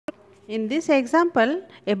In this example,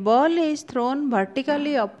 a ball is thrown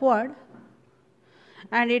vertically upward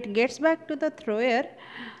and it gets back to the thrower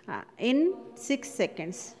in 6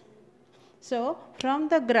 seconds. So, from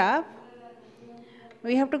the graph,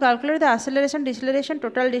 we have to calculate the acceleration, deceleration,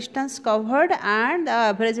 total distance covered and the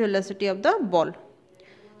average velocity of the ball.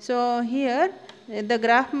 So, here the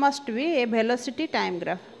graph must be a velocity time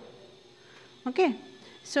graph. Okay.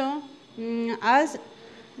 So, as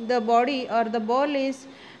the body or the ball is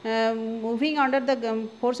moving under the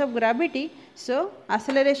force of gravity, so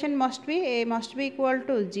acceleration must be equal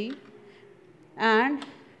to g and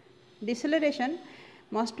deceleration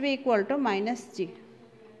must be equal to minus g.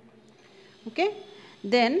 Okay.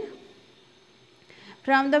 Then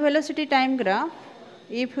from the velocity time graph,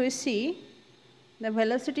 if we see the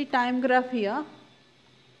velocity time graph here,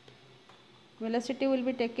 velocity will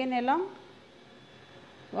be taken along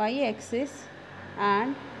y-axis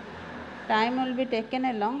and time will be taken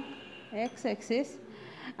along x-axis.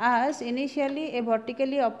 As initially a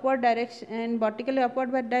vertically upward direction,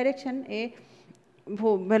 a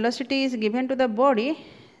velocity is given to the body.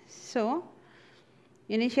 So,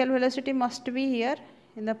 initial velocity must be here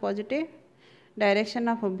in the positive direction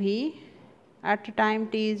of v at time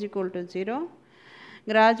t is equal to 0.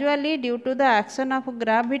 Gradually, due to the action of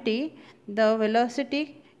gravity, the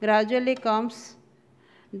velocity gradually comes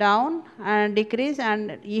down and decrease,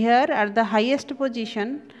 and here at the highest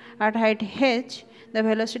position at height h, the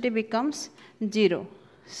velocity becomes 0.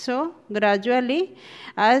 So, gradually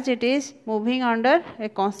as it is moving under a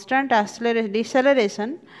constant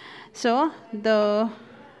deceleration, so the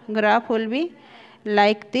graph will be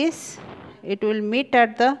like this. It will meet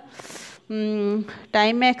at the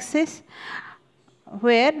time axis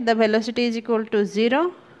where the velocity is equal to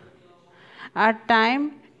 0 at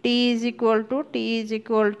time t is equal to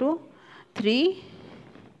 3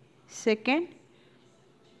 seconds,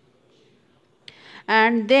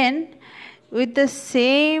 and then with the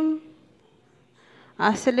same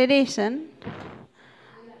acceleration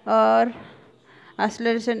or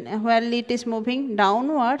acceleration while it is moving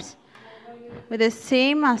downwards, with the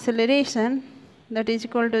same acceleration that is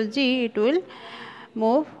equal to g, it will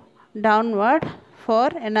move downward for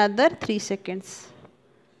another 3 seconds.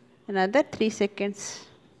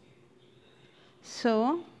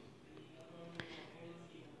 So,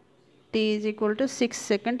 t is equal to 6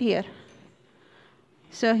 seconds here.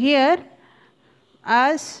 So, here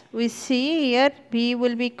as we see here, v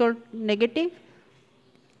will be equal to negative.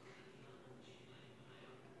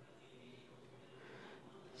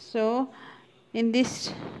 So, in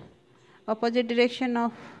this opposite direction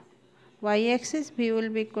of y-axis, v will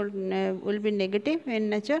be negative in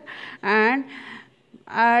nature, and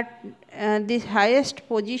at this highest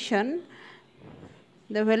position,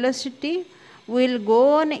 the velocity will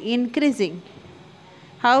go on increasing,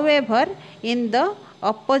 however in the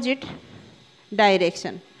opposite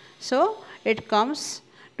direction. So, it comes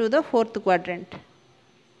to the fourth quadrant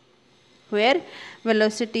where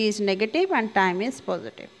velocity is negative and time is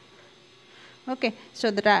positive. Okay.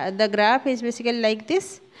 So, the graph is basically like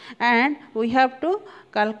this, and we have to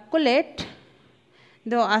calculate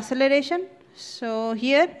the acceleration. So,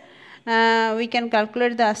 here we can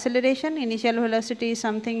calculate the acceleration. Initial velocity is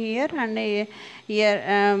something here, and here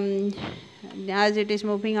as it is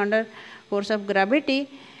moving under force of gravity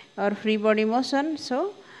or free body motion.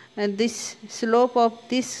 So, this slope of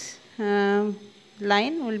this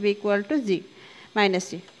line will be equal to g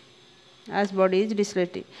minus g as body is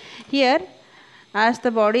decelerating. Here as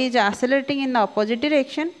the body is accelerating in the opposite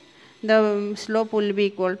direction, the slope will be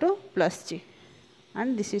equal to plus g,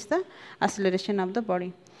 and this is the acceleration of the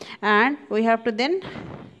body. And we have to then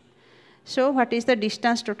show what is the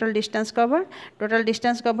distance, total distance covered. Total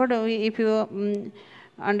distance covered, if you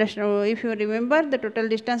understand, if you remember, the total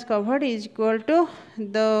distance covered is equal to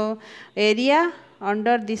the area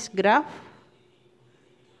under this graph.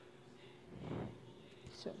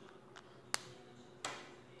 So,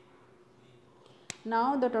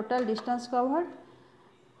 now the total distance covered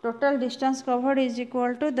is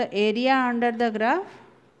equal to the area under the graph.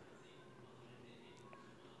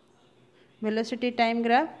 Velocity time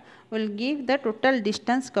graph will give the total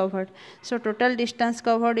distance covered. So, total distance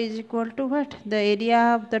covered is equal to what? The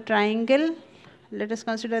area of the triangle. Let us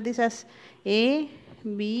consider this as A,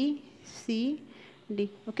 B, C, D.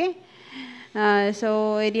 Okay.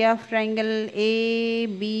 So, area of triangle A,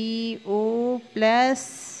 B, O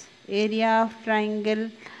plus area of triangle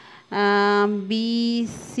B,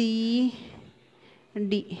 C,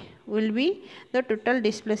 D will be the total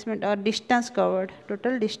displacement or distance covered,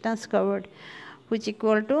 which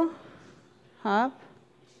equal to half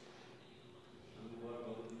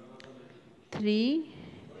 3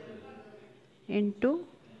 into,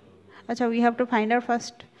 acha, we have to find out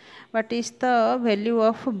first what is the value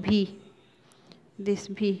of v, this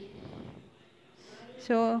v.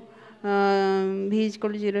 So v is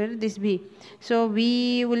equal to 0, this v. So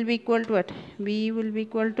v will be equal to what? V will be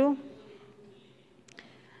equal to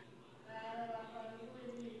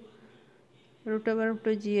root over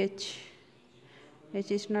 2 gh.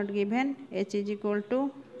 H is not given. H is equal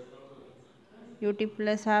to ut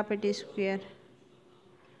plus half it square.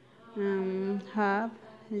 Half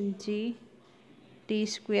g t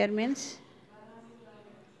square means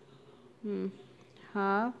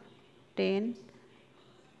half 10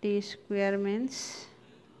 t square means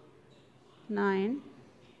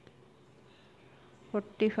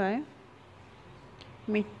 945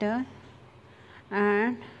 meter,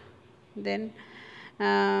 and then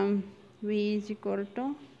v is equal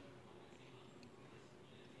to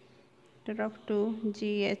of 2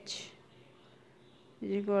 gh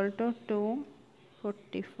is equal to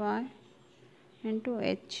 245 into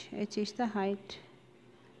h. H is the height,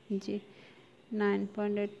 g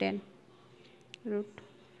 9.10 root.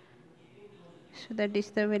 So that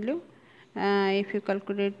is the value. If you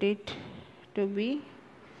calculate it to be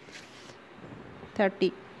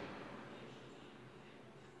 30.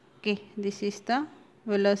 Okay, this is the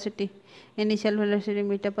velocity, initial velocity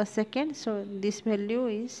meter per second. So this value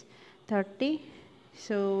is 30.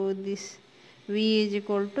 So this v is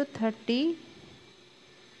equal to 30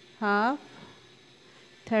 half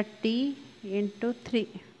 30 into 3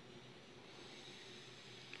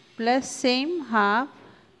 plus same half,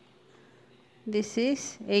 this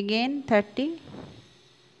is again 30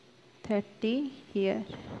 here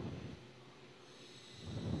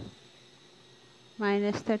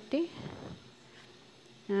minus 30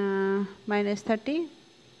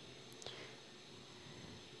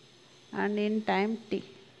 and in time t,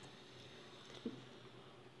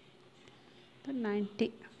 the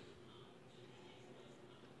 90.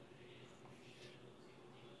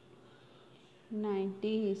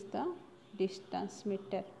 Is the distance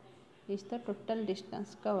meter, is the total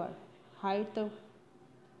distance covered. Height of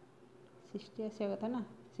 60 aise kotha na.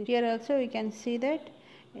 Here also we can see that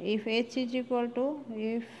if h is equal to,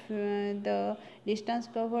 if the distance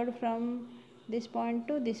covered from this point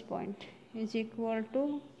to this point is equal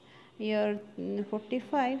to your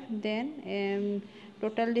 45, then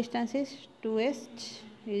total distance is 2h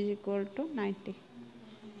is equal to 90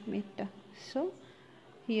 meter. So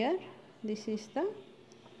here this is the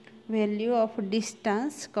value of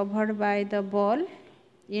distance covered by the ball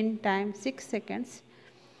in time 6 seconds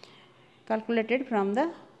calculated from the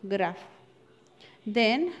graph.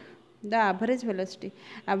 Then the average velocity.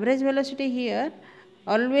 Average velocity here,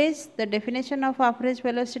 always the definition of average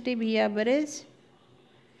velocity V average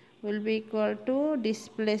will be equal to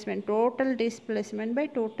displacement, total displacement by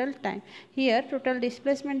total time. Here total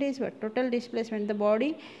displacement is what? Total displacement, the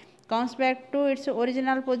body comes back to its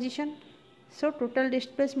original position. So total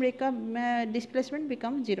displacement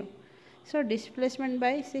becomes 0. So displacement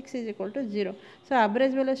by 6 is equal to 0. So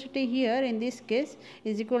average velocity here in this case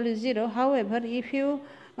is equal to 0. However, if you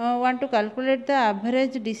want to calculate the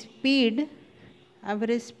average speed,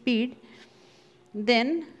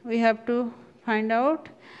 then we have to find out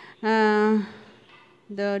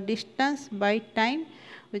the distance by time,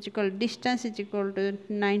 which is called distance is equal to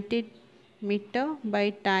 90 meter by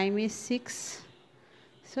time is 6.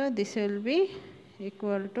 So this will be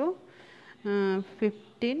equal to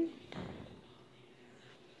 15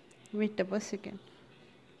 meter per second.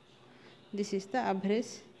 This is the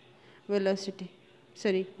average velocity,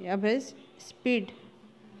 average speed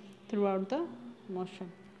throughout the motion.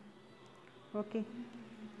 Okay.